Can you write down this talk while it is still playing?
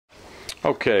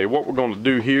Okay, what we're going to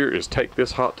do here is take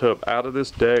this hot tub out of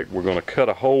this deck. We're going to cut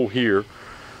a hole here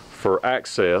for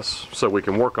access so we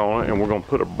can work on it, and we're going to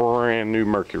put a brand new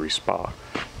Mercury spa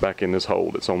back in this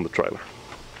hole that's on the trailer.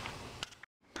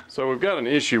 So we've got an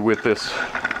issue with this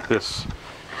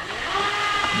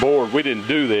board. We didn't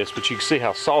do this, but you can see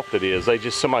how soft it is.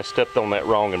 Somebody stepped on that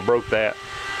wrong and broke that.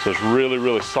 So it's really,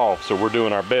 really soft. So we're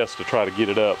doing our best to try to get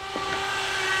it up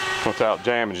without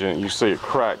damaging it. You see it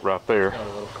crack right there. Got a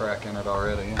little crack in it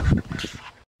already. Yeah.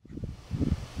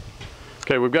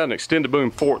 Okay, we've got an extended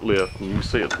boom forklift, and you can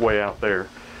see it's way out there.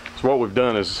 So what we've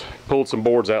done is pulled some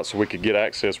boards out so we could get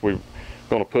access. We're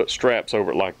going to put straps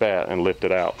over it like that and lift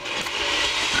it out.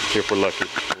 If we're lucky,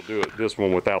 we'll do it this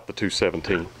one without the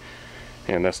 217,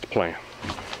 and that's the plan.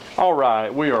 All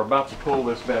right, we are about to pull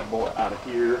this bad boy out of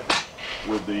here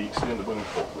with the extended boom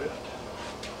forklift.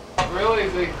 Real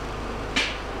easy.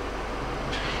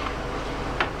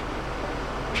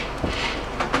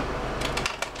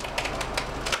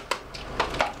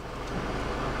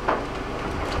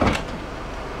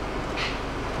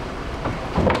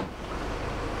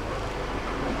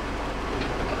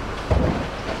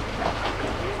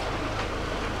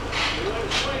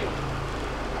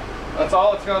 That's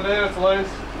all it's going to do, it's loose.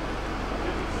 Is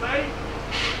it safe?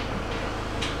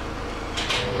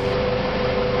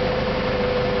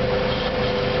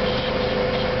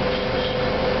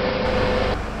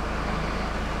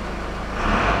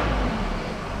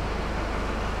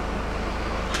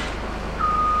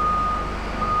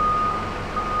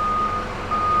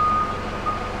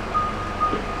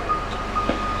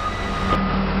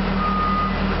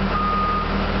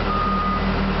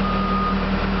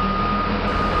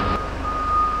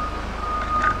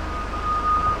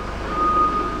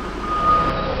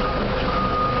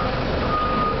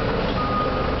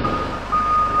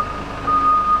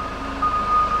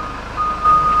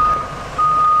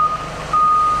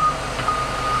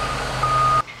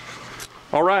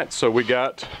 All right, so we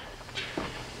got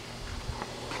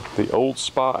the old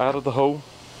spa out of the hole.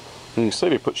 And you see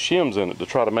they put shims in it to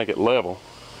try to make it level,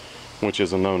 which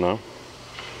is a no-no.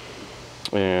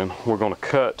 And we're going to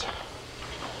cut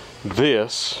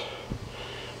this,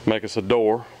 make us a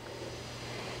door,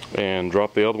 and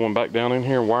drop the other one back down in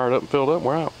here, wire it up and fill it up,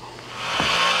 we're out.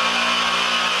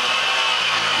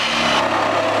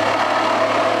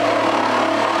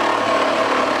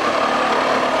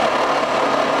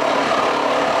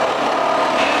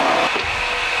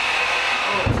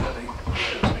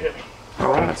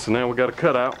 So now we got a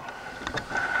cutout,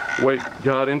 way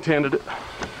God intended it,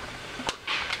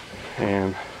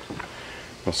 and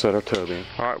we'll set our tub in.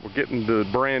 All right, we're getting the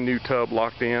brand new tub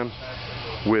locked in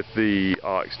with the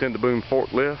extended boom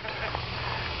forklift.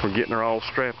 We're getting her all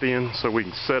strapped in so we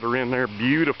can set her in there.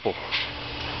 Beautiful.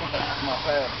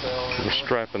 We're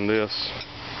strapping this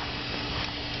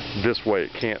way.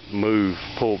 It can't move.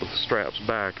 Pull the straps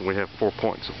back, and we have 4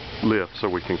 points of lift so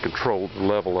we can control the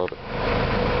level of it.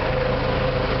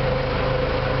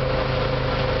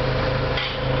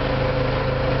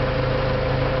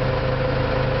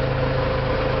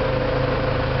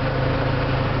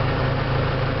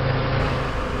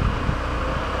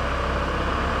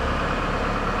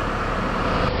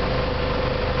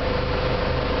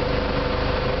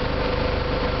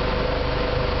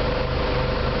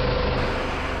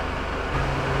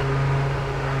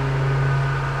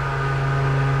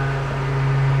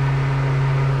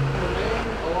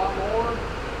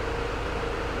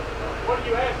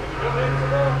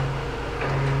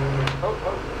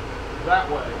 That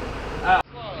way. Out.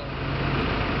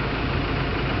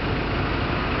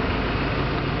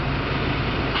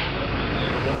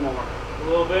 More. A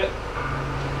little bit.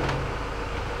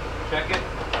 Check it.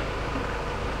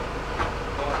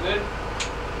 All good?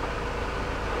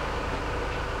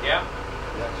 Yeah?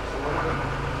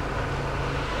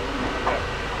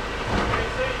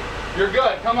 You're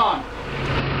good. Come on.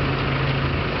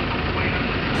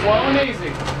 Slow and easy.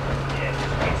 Yeah,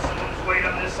 just need someone's weight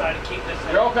on this side to keep this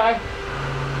in. You're okay.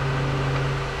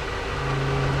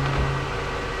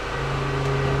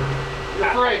 You're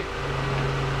free.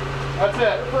 That's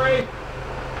it. You're free.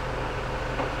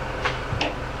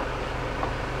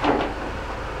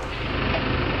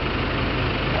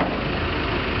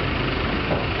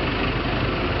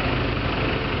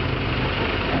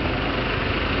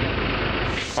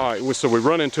 All right, so we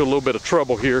run into a little bit of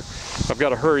trouble here. I've got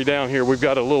to hurry down here. We've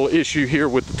got a little issue here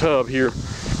with the tub here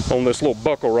on this little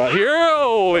buckle right here.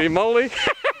 Holy moly.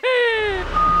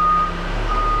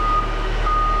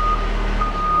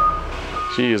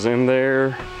 She is in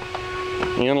there,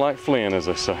 in like Flynn, as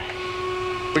they say.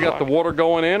 We got the water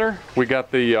going in her. We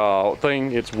got the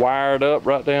thing, it's wired up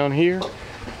right down here.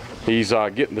 He's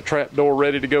getting the trap door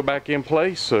ready to go back in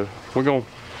place, so we're gonna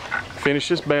finish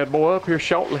this bad boy up here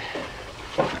shortly.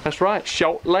 That's right,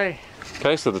 shortly.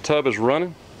 Okay, so the tub is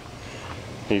running.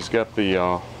 He's got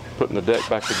the putting the deck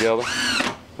back together,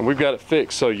 and we've got it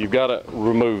fixed. So you've got to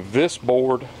remove this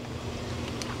board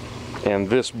and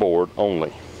this board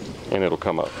only, and it'll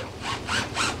come up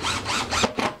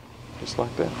just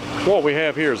like that. What we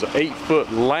have here is an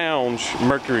 8-foot lounge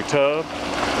Mercury tub.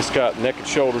 It's got neck and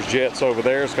shoulders jets over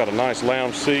there. It's got a nice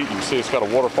lounge seat. You can see it's got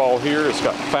a waterfall here. It's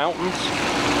got fountains.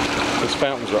 These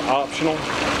fountains are optional.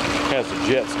 It has the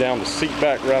jets down the seat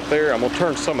back right there. I'm going to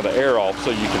turn some of the air off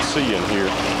so you can see in here.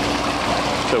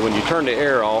 So when you turn the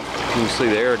air off, you can see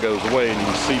the air goes away and you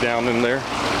can see down in there.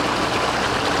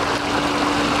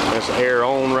 There's air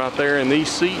on right there in these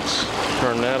seats.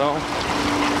 Turn that off.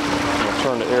 I'm going to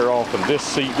turn the air off in this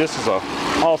seat. This is an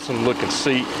awesome looking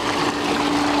seat.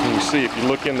 You can see if you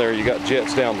look in there, you got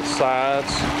jets down the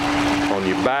sides, on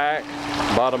your back,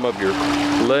 bottom of your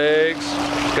legs.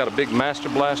 It's got a big master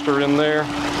blaster in there.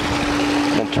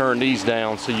 I'm going to turn these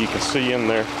down so you can see in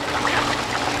there.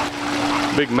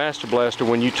 Big master blaster,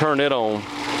 when you turn it on,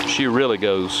 she really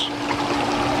goes.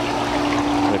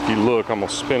 And if you look, I'm going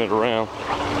to spin it around,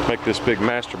 make this big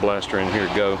master blaster in here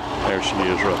go. There she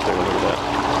is right there, look at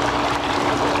that.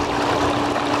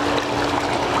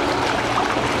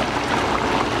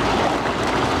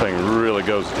 Thing really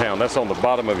goes to town. That's on the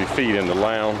bottom of your feet in the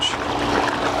lounge.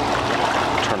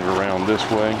 Turn it around this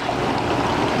way.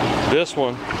 This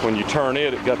one, when you turn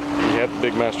it, you have the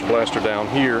big master blaster down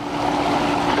here.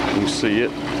 You see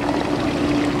it.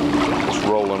 It's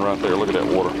rolling right there. Look at that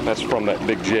water. That's from that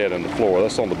big jet in the floor.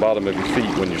 That's on the bottom of your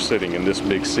feet when you're sitting in this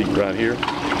big seat right here.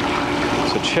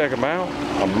 So check them out.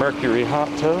 A Mercury hot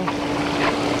tub.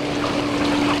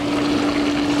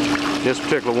 This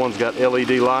particular one's got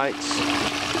LED lights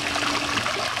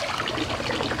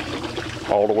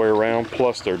all the way around,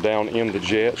 plus they're down in the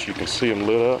jets. You can see them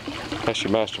lit up. That's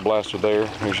your master blaster there.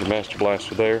 Here's your master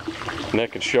blaster there.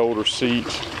 Neck and shoulder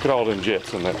seats. Look at all them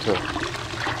jets in that tub.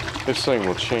 This thing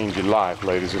will change your life,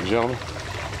 ladies and gentlemen.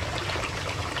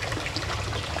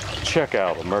 Check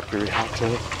out a Mercury hot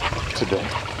tub today.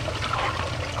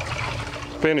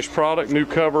 Finished product, new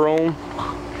cover on,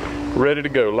 ready to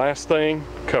go. Last thing,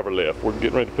 cover lift. We're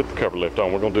getting ready to put the cover lift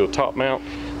on. We're going to do a top mount.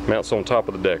 Mounts on top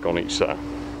of the deck on each side.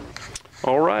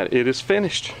 All right, it is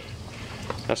finished.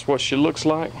 That's what she looks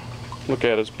like. Look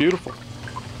at it, it's beautiful.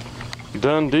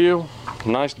 Done deal.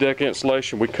 Nice deck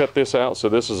insulation. We cut this out, so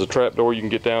this is a trap door you can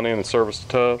get down in and service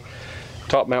the tub.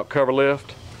 Top mount cover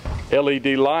lift.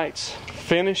 LED lights.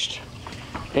 Finished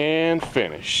and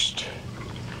finished.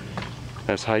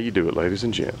 That's how you do it, ladies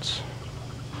and gents.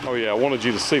 Oh yeah, I wanted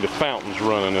you to see the fountains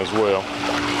running as well.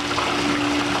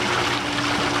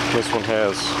 This one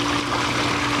has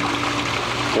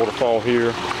waterfall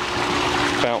here,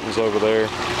 fountains over there.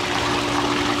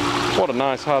 What a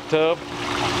nice hot tub.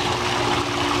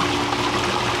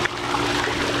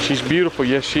 She's beautiful,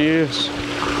 yes she is.